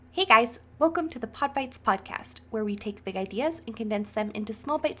Hey guys, welcome to the Pod Bites podcast, where we take big ideas and condense them into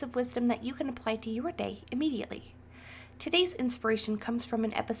small bites of wisdom that you can apply to your day immediately. Today's inspiration comes from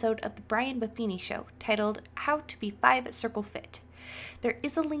an episode of The Brian Buffini Show titled How to Be 5 Circle Fit. There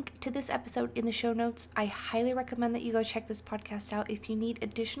is a link to this episode in the show notes. I highly recommend that you go check this podcast out if you need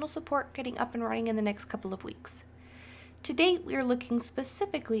additional support getting up and running in the next couple of weeks. Today, we are looking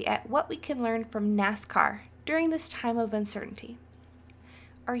specifically at what we can learn from NASCAR during this time of uncertainty.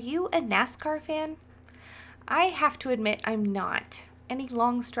 Are you a NASCAR fan? I have to admit I'm not. Any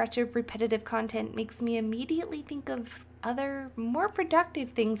long stretch of repetitive content makes me immediately think of other, more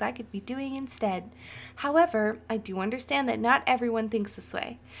productive things I could be doing instead. However, I do understand that not everyone thinks this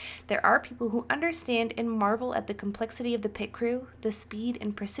way. There are people who understand and marvel at the complexity of the pit crew, the speed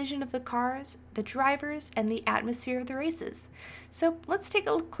and precision of the cars, the drivers, and the atmosphere of the races. So let's take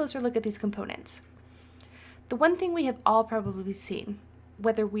a closer look at these components. The one thing we have all probably seen,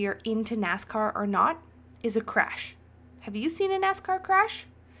 whether we are into NASCAR or not, is a crash. Have you seen a NASCAR crash?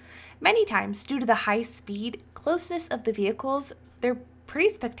 Many times, due to the high speed, closeness of the vehicles, they're pretty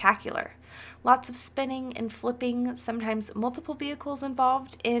spectacular. Lots of spinning and flipping, sometimes multiple vehicles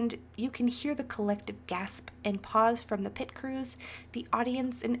involved, and you can hear the collective gasp and pause from the pit crews, the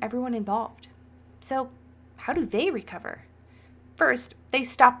audience, and everyone involved. So, how do they recover? First, they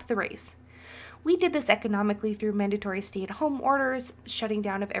stop the race. We did this economically through mandatory stay-at-home orders, shutting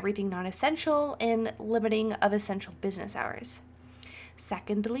down of everything non-essential, and limiting of essential business hours.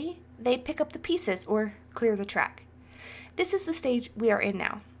 Secondly, they pick up the pieces or clear the track. This is the stage we are in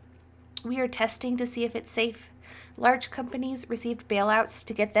now. We are testing to see if it's safe. Large companies received bailouts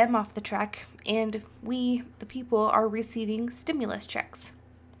to get them off the track, and we, the people, are receiving stimulus checks.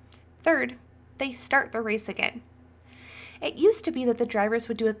 Third, they start the race again. It used to be that the drivers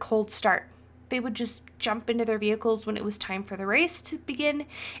would do a cold start. They would just jump into their vehicles when it was time for the race to begin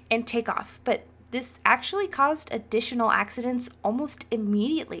and take off. But this actually caused additional accidents almost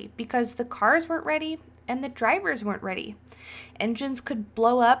immediately because the cars weren't ready and the drivers weren't ready. Engines could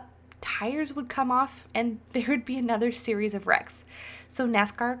blow up, tires would come off, and there would be another series of wrecks. So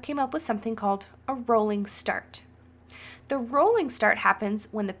NASCAR came up with something called a rolling start. The rolling start happens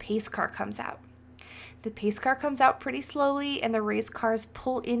when the pace car comes out. The pace car comes out pretty slowly and the race cars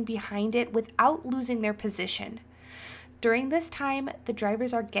pull in behind it without losing their position. During this time, the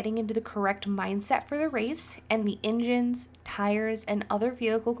drivers are getting into the correct mindset for the race, and the engines, tires, and other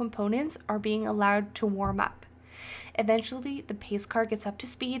vehicle components are being allowed to warm up. Eventually, the pace car gets up to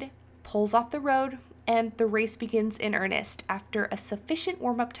speed, pulls off the road, and the race begins in earnest after a sufficient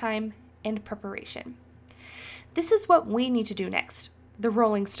warm-up time and preparation. This is what we need to do next, the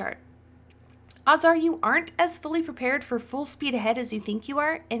rolling start. Odds are you aren't as fully prepared for full speed ahead as you think you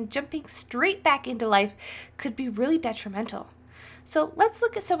are, and jumping straight back into life could be really detrimental. So let's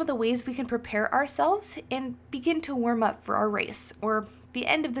look at some of the ways we can prepare ourselves and begin to warm up for our race, or the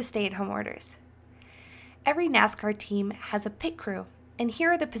end of the stay-at-home orders. Every NASCAR team has a pit crew, and here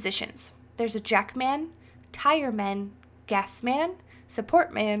are the positions. There's a jack man, tire man, gas man,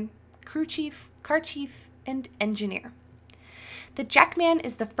 support man, crew chief, car chief, and engineer. The jackman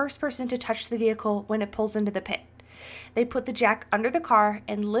is the first person to touch the vehicle when it pulls into the pit. They put the jack under the car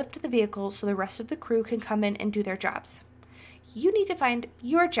and lift the vehicle so the rest of the crew can come in and do their jobs. You need to find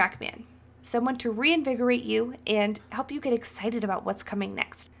your jackman, someone to reinvigorate you and help you get excited about what's coming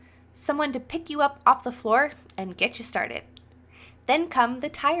next. Someone to pick you up off the floor and get you started. Then come the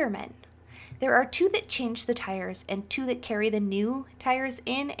tire men. There are 2 that change the tires and 2 that carry the new tires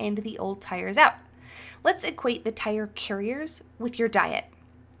in and the old tires out. Let's equate the tire carriers with your diet.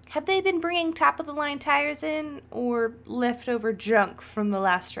 Have they been bringing top-of-the-line tires in or leftover junk from the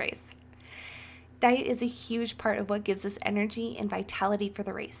last race? Diet is a huge part of what gives us energy and vitality for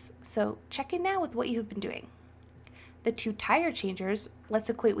the race, so check in now with what you have been doing. The 2 tire changers, let's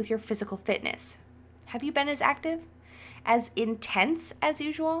equate with your physical fitness. Have you been as active? As intense as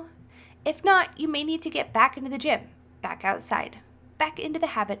usual? If not, you may need to get back into the gym, back outside, back into the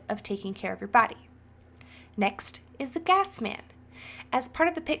habit of taking care of your body. Next is the gas man. As part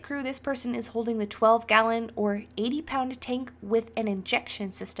of the pit crew, this person is holding the 12-gallon or 80-pound tank with an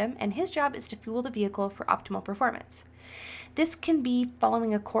injection system, and his job is to fuel the vehicle for optimal performance. This can be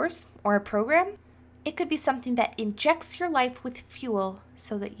following a course or a program. It could be something that injects your life with fuel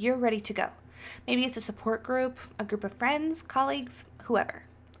so that you're ready to go. Maybe it's a support group, a group of friends, colleagues, whoever.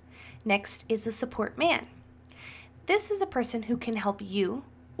 Next is the support man. This is a person who can help you,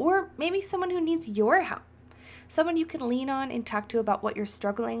 or maybe someone who needs your help. Someone you can lean on and talk to about what you're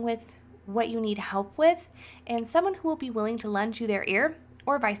struggling with, what you need help with, and someone who will be willing to lend you their ear,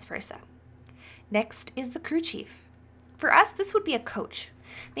 or vice versa. Next is the crew chief. For us, this would be a coach.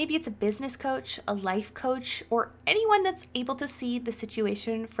 Maybe it's a business coach, a life coach, or anyone that's able to see the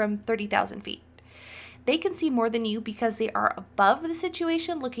situation from 30,000 feet. They can see more than you because they are above the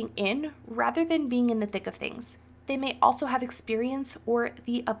situation looking in rather than being in the thick of things. They may also have experience or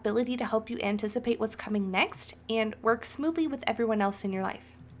the ability to help you anticipate what's coming next and work smoothly with everyone else in your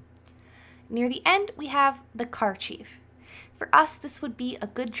life. Near the end, we have the car chief. For us, this would be a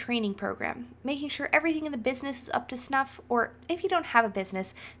good training program, making sure everything in the business is up to snuff, or if you don't have a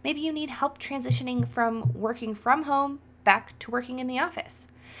business, maybe you need help transitioning from working from home back to working in the office.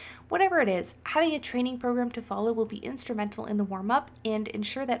 Whatever it is, having a training program to follow will be instrumental in the warm-up and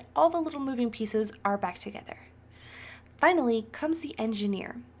ensure that all the little moving pieces are back together. Finally comes the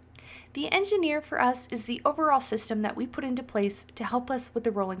engineer. The engineer for us is the overall system that we put into place to help us with the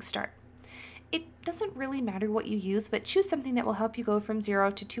rolling start. It doesn't really matter what you use, but choose something that will help you go from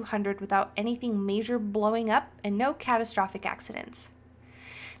 0 to 200 without anything major blowing up and no catastrophic accidents.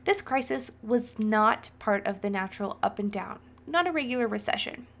 This crisis was not part of the natural up and down, not a regular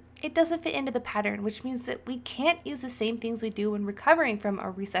recession. It doesn't fit into the pattern, which means that we can't use the same things we do when recovering from a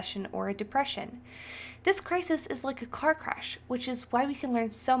recession or a depression. This crisis is like a car crash, which is why we can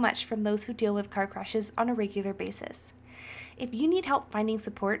learn so much from those who deal with car crashes on a regular basis. If you need help finding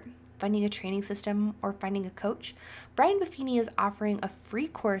support, finding a training system, or finding a coach, Brian Buffini is offering a free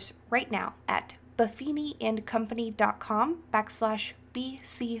course right now at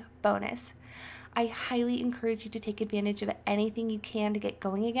buffiniandcompany.com/BC bonus. I highly encourage you to take advantage of anything you can to get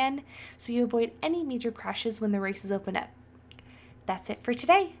going again so you avoid any major crashes when the races open up. That's it for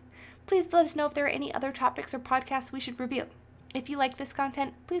today. Please let us know if there are any other topics or podcasts we should review. If you like this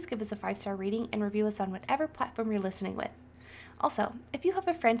content, please give us a 5-star rating and review us on whatever platform you're listening with. Also, if you have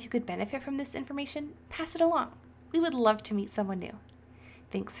a friend who could benefit from this information, pass it along. We would love to meet someone new.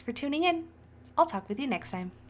 Thanks for tuning in. I'll talk with you next time.